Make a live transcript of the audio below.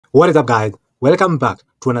What is up, guys? Welcome back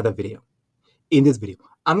to another video. In this video,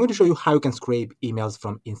 I'm going to show you how you can scrape emails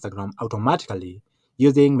from Instagram automatically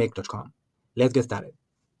using make.com. Let's get started.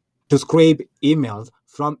 To scrape emails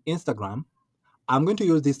from Instagram, I'm going to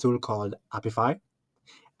use this tool called Apify.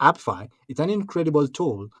 Apify is an incredible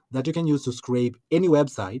tool that you can use to scrape any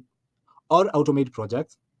website or automate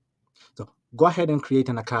projects. So go ahead and create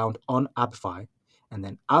an account on Apify, and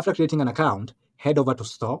then after creating an account, head over to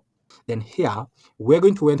Store. Then here, we're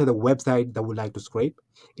going to enter the website that we'd like to scrape.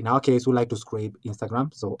 In our case, we'd like to scrape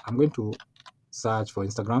Instagram. So I'm going to search for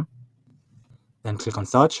Instagram. Then click on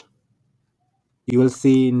search. You will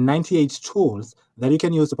see 98 tools that you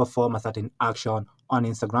can use to perform a certain action on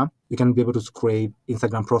Instagram. You can be able to scrape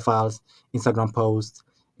Instagram profiles, Instagram posts,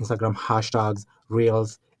 Instagram hashtags,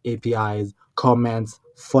 reels, APIs, comments,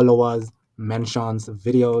 followers, mentions,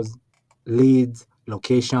 videos, leads,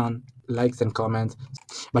 location, likes and comments.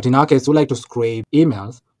 But in our case, we like to scrape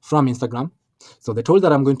emails from Instagram. So the tool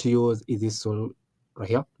that I'm going to use is this tool right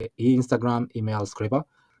here, the Instagram email scraper.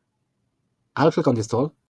 I'll click on this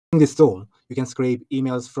tool. In this tool, you can scrape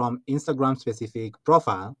emails from Instagram specific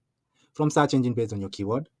profile from search engine based on your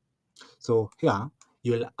keyword. So here,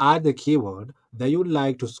 you'll add the keyword that you would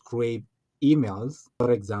like to scrape emails.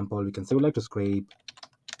 For example, we can say we'd like to scrape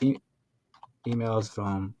emails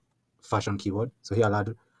from fashion keyword. So here I'll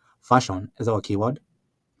add fashion as our keyword.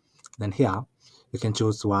 Then here, you can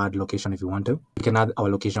choose to add location if you want to. You can add our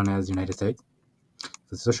location as United States.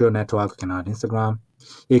 For social network, you can add Instagram.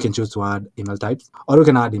 Here you can choose to add email types, or you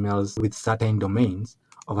can add emails with certain domains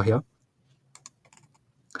over here.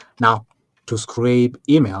 Now, to scrape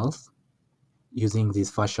emails using this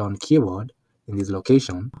fashion keyword in this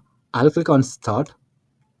location, I'll click on Start.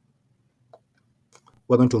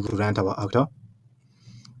 We're going to rent our actor.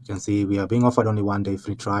 You can see we are being offered only 1 day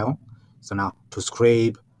free trial. So now, to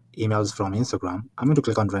scrape emails from Instagram, I'm going to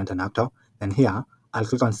click on Rent an Actor. Then here, I'll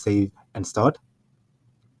click on Save and Start.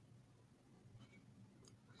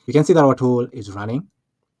 You can see that our tool is running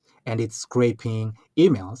and it's scraping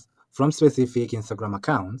emails from specific Instagram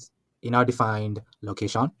accounts in our defined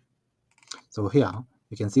location. So here,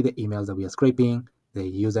 you can see the emails that we are scraping, the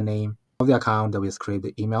username of the account that we scraped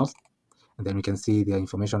the emails, and then we can see their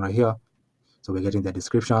information right here. So we're getting the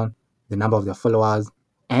description, the number of their followers,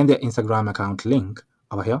 and their Instagram account link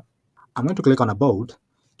over here. I'm going to click on About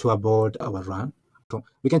to abort our run. So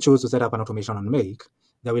we can choose to set up an automation on Make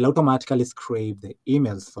that will automatically scrape the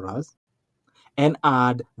emails for us and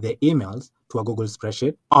add the emails to a Google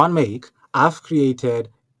spreadsheet. On Make, I've created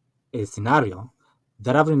a scenario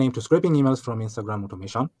that I've renamed to Scraping Emails from Instagram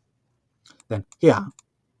Automation. Then here,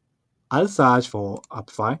 I'll search for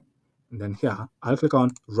Apify. And then here, I'll click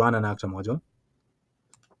on Run an Actor module.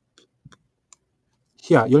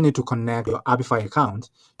 Here, you'll need to connect your Apify account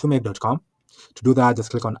to make.com. To do that, just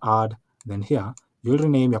click on Add. Then here, you'll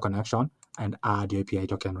rename your connection and add your API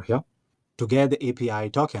token right here. To get the API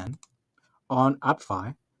token on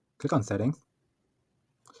Apify, click on Settings.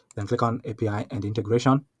 Then click on API and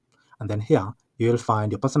Integration. And then here, you'll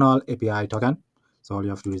find your personal API token. So all you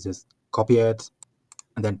have to do is just copy it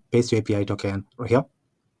and then paste your API token right here.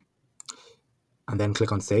 And then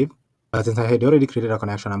click on Save. Since I had already created a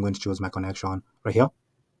connection, I'm going to choose my connection right here.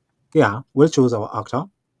 Here, we'll choose our actor.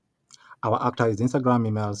 Our actor is Instagram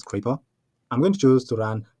email scraper. I'm going to choose to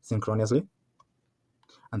run synchronously.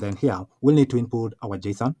 And then here, we'll need to input our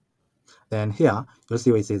JSON. Then here, you'll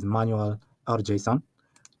see where it says manual or JSON.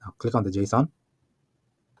 Now click on the JSON.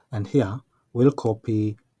 And here, we'll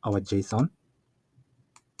copy our JSON.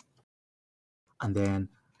 And then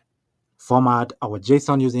format our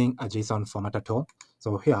JSON using a JSON formatter tool.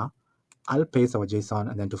 So here, I'll paste our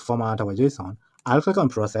JSON, and then to format our JSON, I'll click on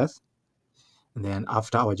Process. And then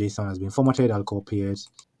after our JSON has been formatted, I'll copy it.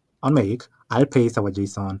 On Make, I'll paste our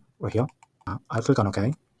JSON right here. I'll click on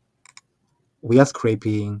OK. We are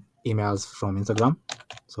scraping emails from Instagram.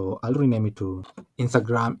 So I'll rename it to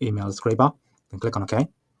Instagram Email Scraper. Then click on OK.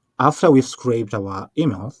 After we've scraped our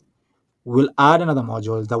emails, we'll add another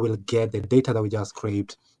module that will get the data that we just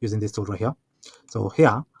scraped using this tool right here. So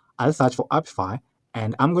here, I'll search for Apify,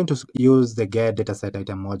 and I'm going to use the Get Dataset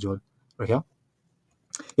Item module right here.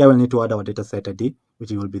 Here we'll need to add our dataset ID,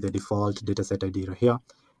 which will be the default dataset ID right here.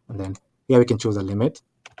 And then here we can choose a limit.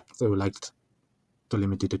 So we like to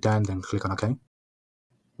limit it to 10, then click on OK.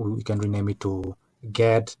 We can rename it to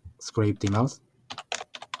Get Scraped Emails.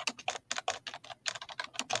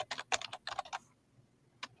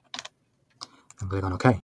 And click on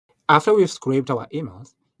OK. After we've scraped our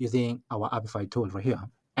emails using our Apify tool right here,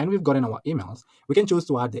 and we've gotten our emails, we can choose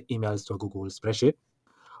to add the emails to a Google spreadsheet.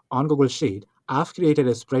 On Google Sheet, I've created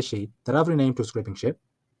a spreadsheet that I've renamed to Scraping Sheet.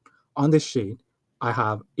 On this sheet, I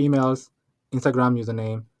have emails, Instagram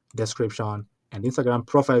username, description, and Instagram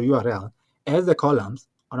profile URL as the columns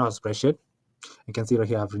on our spreadsheet. You can see right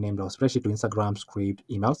here I've renamed our spreadsheet to Instagram script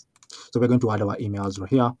emails. So we're going to add our emails right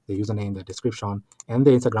here, the username, the description, and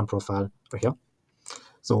the Instagram profile right here.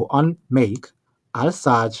 So on make, I'll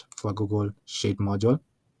search for Google Sheet module.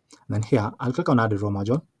 Then here, I'll click on add a raw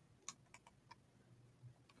module.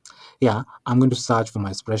 Here, I'm going to search for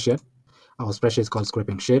my spreadsheet. Our spreadsheet is called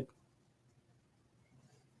scraping sheet.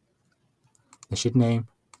 The sheet name,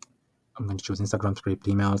 I'm going to choose Instagram script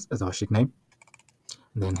emails as our sheet name.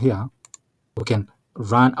 And then here, we can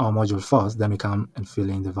run our module first, then we come and fill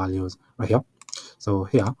in the values right here. So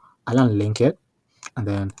here, I'll unlink it. And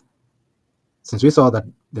then since we saw that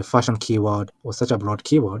the fashion keyword was such a broad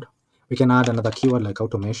keyword, we can add another keyword like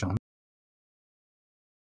automation.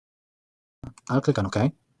 I'll click on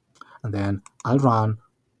OK. And then I'll run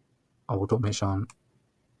our automation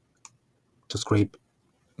to scrape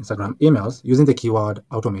Instagram emails using the keyword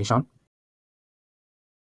automation.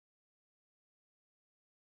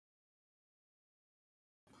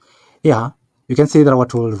 Here, you can see that our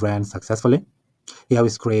tool ran successfully. Here we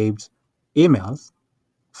scraped emails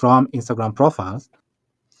from Instagram profiles.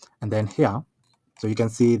 And then here, so you can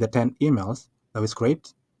see the 10 emails that we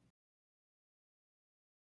scraped.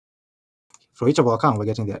 For each of our accounts, we're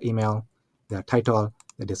getting their email, their title,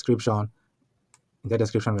 the description. In their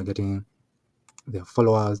description, we're getting their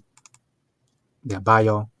followers, their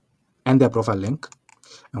bio, and their profile link.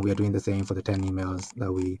 And we are doing the same for the 10 emails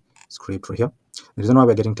that we scraped right here. The reason why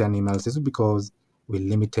we're getting 10 emails is because we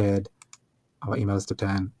limited our emails to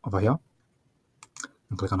 10 over here.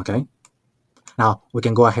 And click on OK. Now we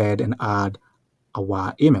can go ahead and add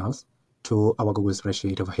our emails to our Google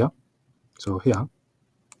spreadsheet over here. So here,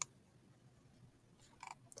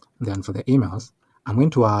 then for the emails, I'm going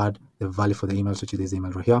to add the value for the emails, which is this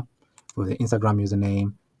email right here. For the Instagram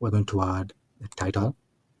username, we're going to add the title.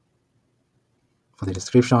 For the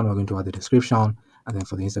description, we're going to add the description. And then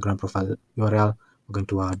for the Instagram profile URL, we're going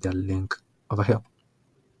to add the link over here.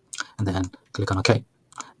 And then click on OK.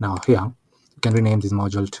 Now here, you can rename this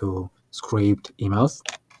module to scraped emails.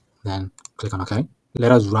 Then click on OK.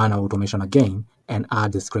 Let us run our automation again and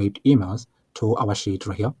add the scraped emails to our sheet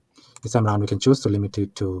right here. This time around, we can choose to limit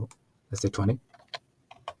it to, let's say, 20.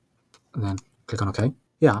 And then click on OK.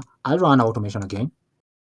 Yeah, I'll run our automation again.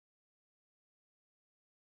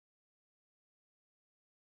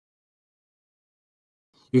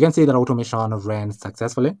 You can see that automation ran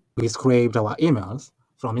successfully. We scraped our emails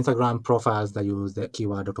from Instagram profiles that use the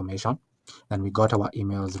keyword automation. Then we got our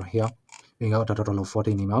emails right here. We got a total of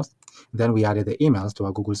 14 emails. Then we added the emails to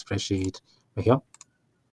our Google spreadsheet right here.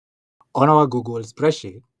 On our Google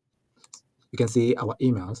spreadsheet, you can see our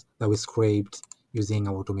emails that we scraped using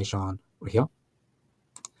our automation right here.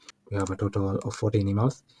 We have a total of 14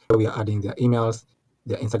 emails. We are adding their emails,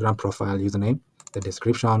 their Instagram profile username, the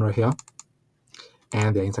description right here,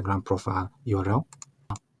 and their Instagram profile URL.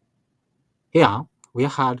 Here, we are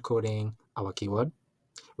hard coding our keyword.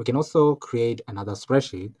 We can also create another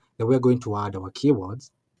spreadsheet that we're going to add our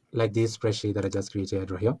keywords, like this spreadsheet that I just created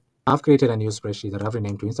right here. I've created a new spreadsheet that I've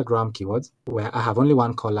renamed to Instagram keywords, where I have only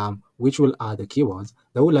one column which will add the keywords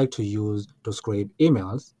that we like to use to scrape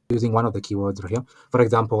emails using one of the keywords right here. For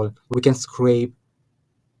example, we can scrape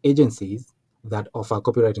agencies that offer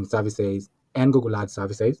copywriting services and Google Ads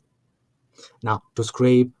services. Now, to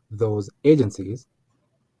scrape those agencies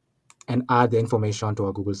and add the information to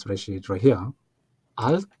our Google spreadsheet right here,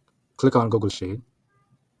 I'll click on Google Sheet.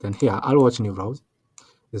 Then here, I'll watch New Rows.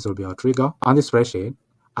 This will be our trigger. On the spreadsheet,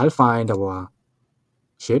 I'll find our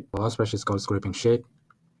sheet. Our spreadsheet is called Scraping Sheet.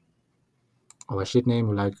 Our sheet name,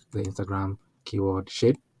 we like the Instagram keyword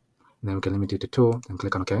sheet. And then we can limit it to 2. Then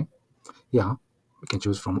click on OK. Yeah, we can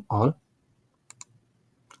choose from all.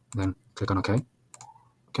 Then click on OK. We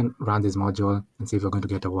can run this module and see if we're going to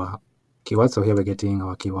get our keywords. So here we're getting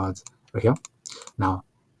our keywords right here. Now,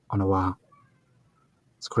 on our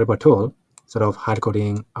Scraper tool, sort of hard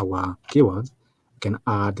coding our keywords, we can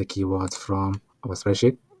add the keywords from our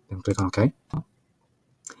spreadsheet. Then click on OK.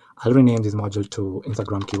 I'll rename this module to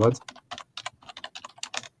Instagram keywords.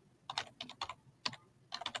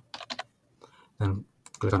 Then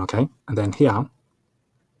click on OK. And then here,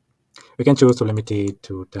 we can choose to limit it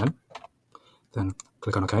to 10. Then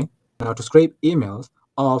click on OK. Now to scrape emails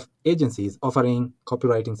of agencies offering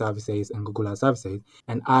copywriting services and Google Ads services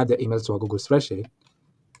and add the emails to our Google spreadsheet,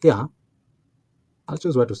 here, I'll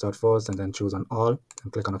choose where to start first and then choose on all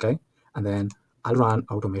and click on OK. And then I'll run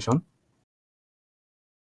automation.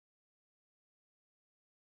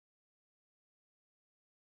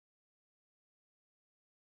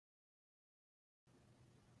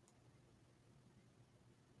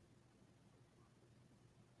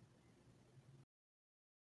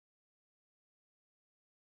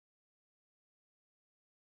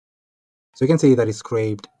 So you can see that it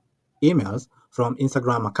scraped emails from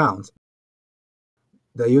Instagram accounts.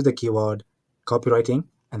 They used the keyword copywriting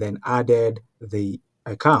and then added the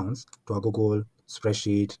accounts to a Google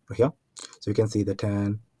spreadsheet right here. So you can see the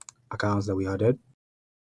 10 accounts that we added.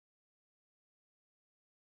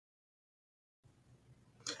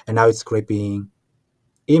 And now it's scraping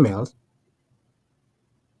emails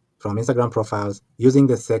from Instagram profiles using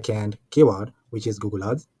the second keyword, which is Google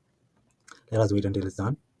Ads. Let us wait until it's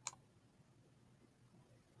done.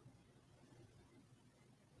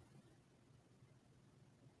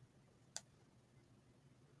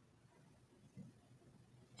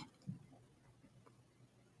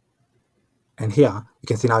 And here you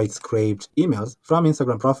can see now it scraped emails from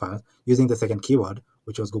Instagram profiles using the second keyword,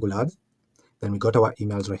 which was Google Ads. Then we got our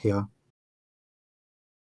emails right here.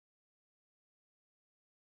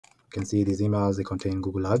 You can see these emails, they contain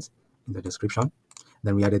Google Ads in the description.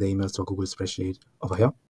 Then we added the emails to a Google spreadsheet over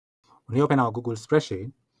here. When we open our Google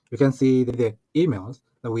spreadsheet, you can see the emails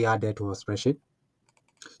that we added to our spreadsheet.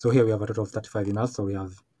 So here we have a total of 35 emails. So we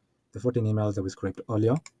have the 14 emails that we scraped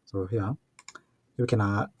earlier. So here you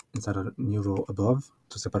can insert a new row above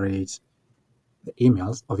to separate the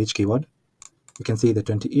emails of each keyword. You can see the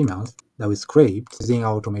 20 emails that we scraped using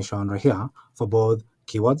our automation right here for both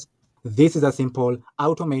keywords. This is a simple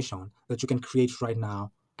automation that you can create right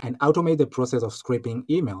now and automate the process of scraping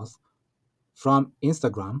emails from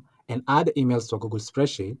Instagram and add emails to a Google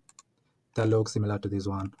spreadsheet that looks similar to this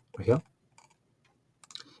one right here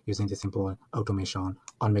using the simple automation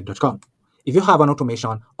on make.com. If you have an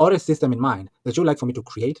automation or a system in mind that you'd like for me to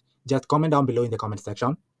create, just comment down below in the comment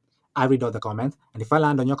section. I read all the comments, and if I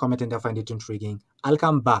land on your comment and I find it intriguing, I'll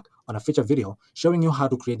come back on a feature video showing you how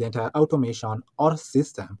to create the entire automation or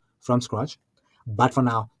system from scratch. But for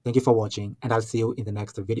now, thank you for watching, and I'll see you in the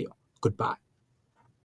next video. Goodbye.